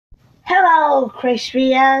Hello,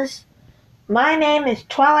 Crispias. My name is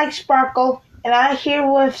Twilight Sparkle, and I'm here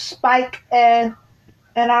with Spike and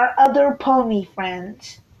our other pony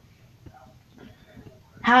friends.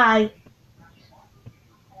 Hi.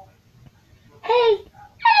 Hey,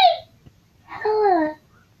 hello,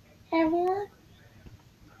 everyone.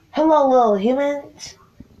 Hello, little humans.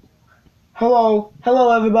 Hello,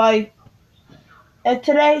 everybody. And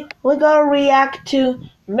today we're gonna react to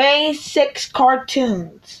May 6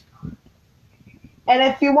 cartoons. And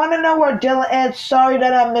if you want to know where Dylan is, sorry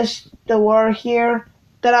that I missed the word here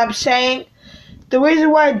that I'm saying. The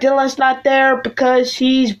reason why Dylan's not there because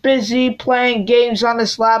he's busy playing games on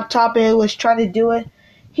his laptop and he was trying to do it.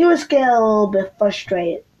 He was getting a little bit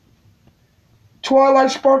frustrated.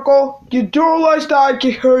 Twilight Sparkle, you do realize that I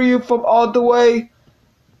can hear you from all the way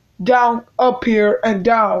down, up here, and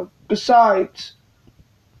down. Besides,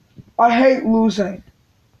 I hate losing.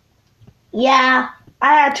 Yeah,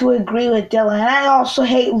 I had to agree with Dylan, and I also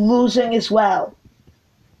hate losing as well.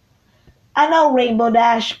 I know Rainbow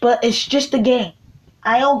Dash, but it's just a game.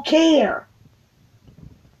 I don't care.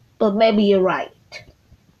 But maybe you're right.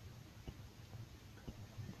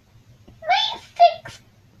 May 6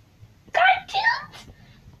 cartoons?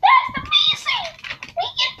 That's amazing! We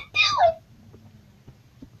get to do it!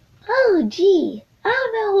 Oh, gee. I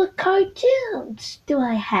don't know what cartoons do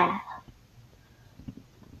I have.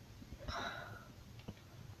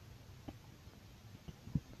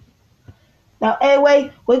 Now,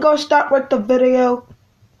 anyway, we're going to start with the video.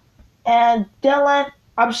 And Dylan,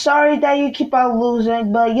 I'm sorry that you keep on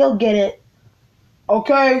losing, but you'll get it.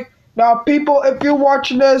 Okay? Now, people, if you're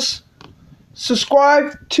watching this,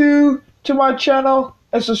 subscribe to my channel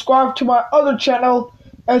and subscribe to my other channel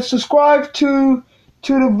and subscribe to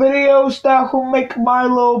the videos that who make My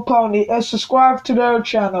Little Pony and subscribe to their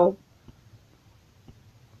channel.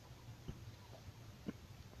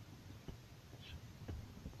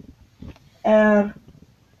 And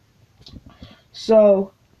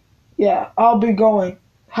so, yeah, I'll be going.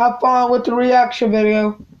 Have fun with the reaction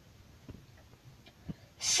video.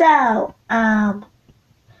 So,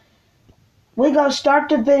 we're gonna start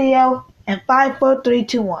the video in 5, 4, 3,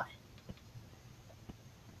 2, 1.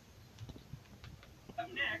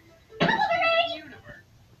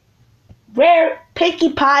 Rare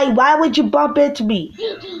Pinkie Pie, why would you bump into me?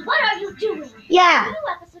 Pinkie, what are you doing? Yeah. A new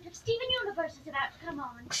episode of Steven Universe is about to come on.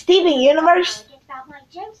 Steven Universe? It's about my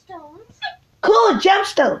gemstones. Cool,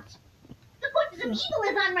 gemstones. The Forces of Evil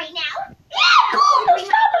is on right now. Yeah, cool, the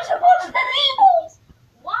Forces of Evil.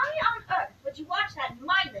 Why on earth would you watch that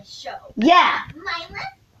mindless show? Yeah. Mindless?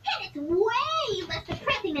 And it's way less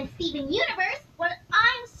depressing than Steven Universe. Well,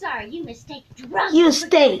 I'm sorry you mistake drunk You for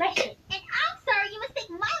stink. depression. And I'm sorry you mistake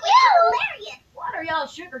mindless for hilarious. What are y'all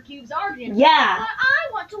sugar cubes arguing? Yeah. But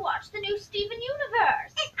I want to watch the new Steven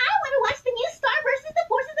Universe. And I want to watch the new Star versus the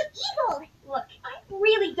Forces of Evil. Look, I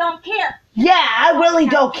really don't care. Yeah, I really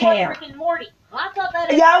don't I care. Rick and Morty. Well, I thought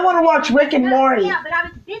that. Yeah, I want to watch Rick and Morty. Yeah, but I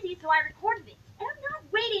was busy, so I recorded it. And I'm not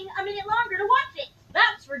waiting a minute longer to watch it.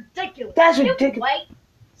 That's ridiculous. That's You ridiculous. can wait.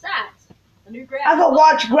 Besides, the new Gravity I could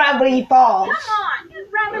watch Gravity Falls. Come on,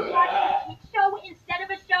 you'd rather watch a kid show instead of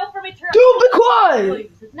a show from eternity. Dude, be quiet.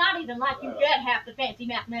 Please, it's not even like you get half the fancy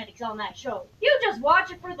mathematics on that show. You just watch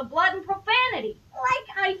it for the blood and profanity.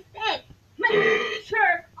 Like I said.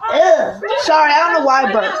 Sure. Ugh. Sorry, I don't know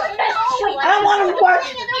why, but I want to watch.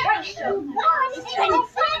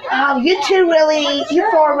 You two really, you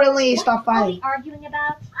four really stop fighting. Arguing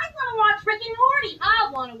about? I want to watch Rick and Morty. I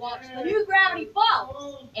want to watch the new Gravity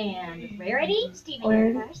Falls. And Rarity, Steven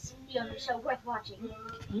Universe, the only show worth watching.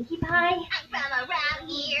 Pinkie Pie. I'm from around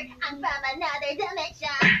here. I'm from another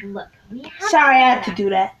dimension. Look, we have. Sorry, I had to do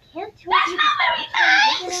that. Can't two That's not very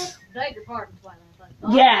nice. Beg your pardon, Twilight.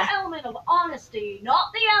 Yeah. The element of honesty,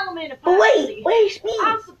 not the element of But fantasy. wait, where's me?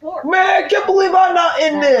 I support. Man, I can't believe I'm not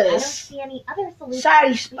in I don't this. see any other solution. Sorry,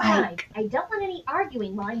 Besides, Spike. I don't want any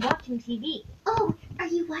arguing while I'm watching TV. Oh, are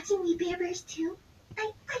you watching We Bear Bears too?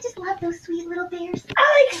 I just love those sweet little bears.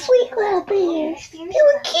 I like sweet little bears. They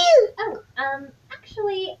look cute. Oh,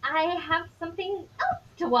 actually, I have something else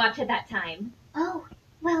to watch at that time. Oh,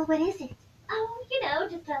 well, what is it? Oh, you know,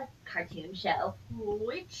 just a cartoon show.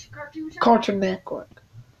 Which cartoon show? Cartoon Network.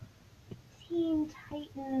 Teen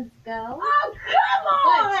Titans Go. Oh, come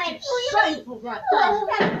on! That's shameful, right? Oh,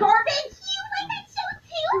 that's garbage. You like that show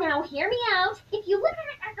too? Now hear me out. If you look at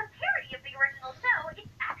it as a parody of the original show,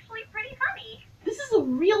 it's actually pretty funny. This is a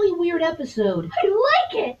really weird episode. I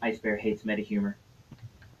like it. Ice Bear hates meta humor.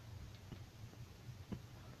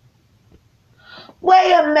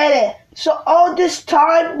 Wait a minute. So all this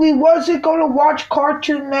time we wasn't going to watch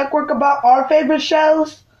Cartoon Network about our favorite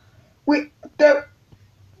shows?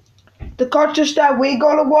 the cartoons that we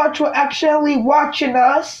gonna watch were actually watching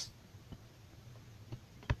us.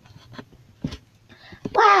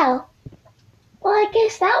 Wow. Well, I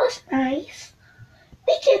guess that was nice.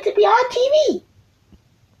 We get to be on TV.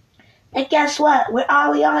 And guess what? We're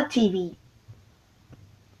already on TV.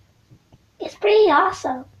 It's pretty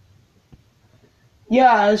awesome.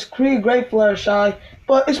 Yeah, it's pretty great, Fluttershy.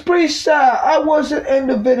 But it's pretty sad. I wasn't in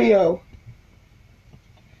the video.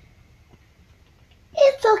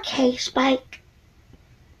 It's okay, Spike.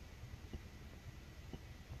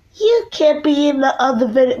 You can't be in the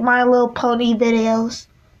other My Little Pony videos.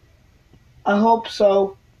 I hope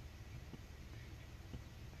so.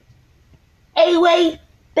 Anyway,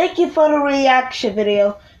 thank you for the reaction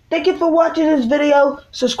video. Thank you for watching this video.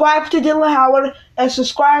 Subscribe to Dylan Howard and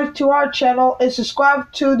subscribe to our channel and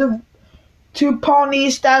subscribe to the two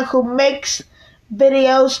ponies that who makes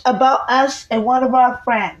videos about us and one of our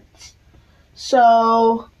friends.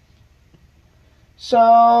 So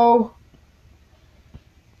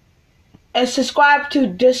and subscribe to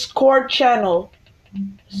Discord channel.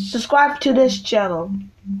 Subscribe to this channel.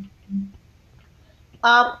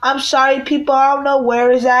 I'm sorry, people. I don't know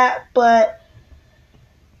where is that, but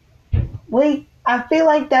I feel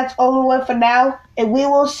like that's over with for now, and we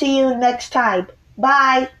will see you next time.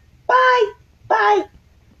 Bye. Bye. Bye.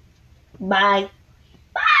 Bye.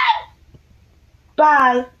 Bye.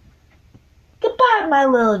 Bye. Goodbye, my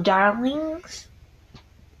little darlings.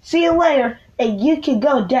 See you later, and you can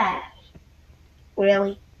go dash.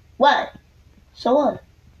 Really? What? So what?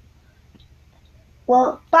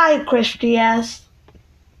 Well, bye, Christias.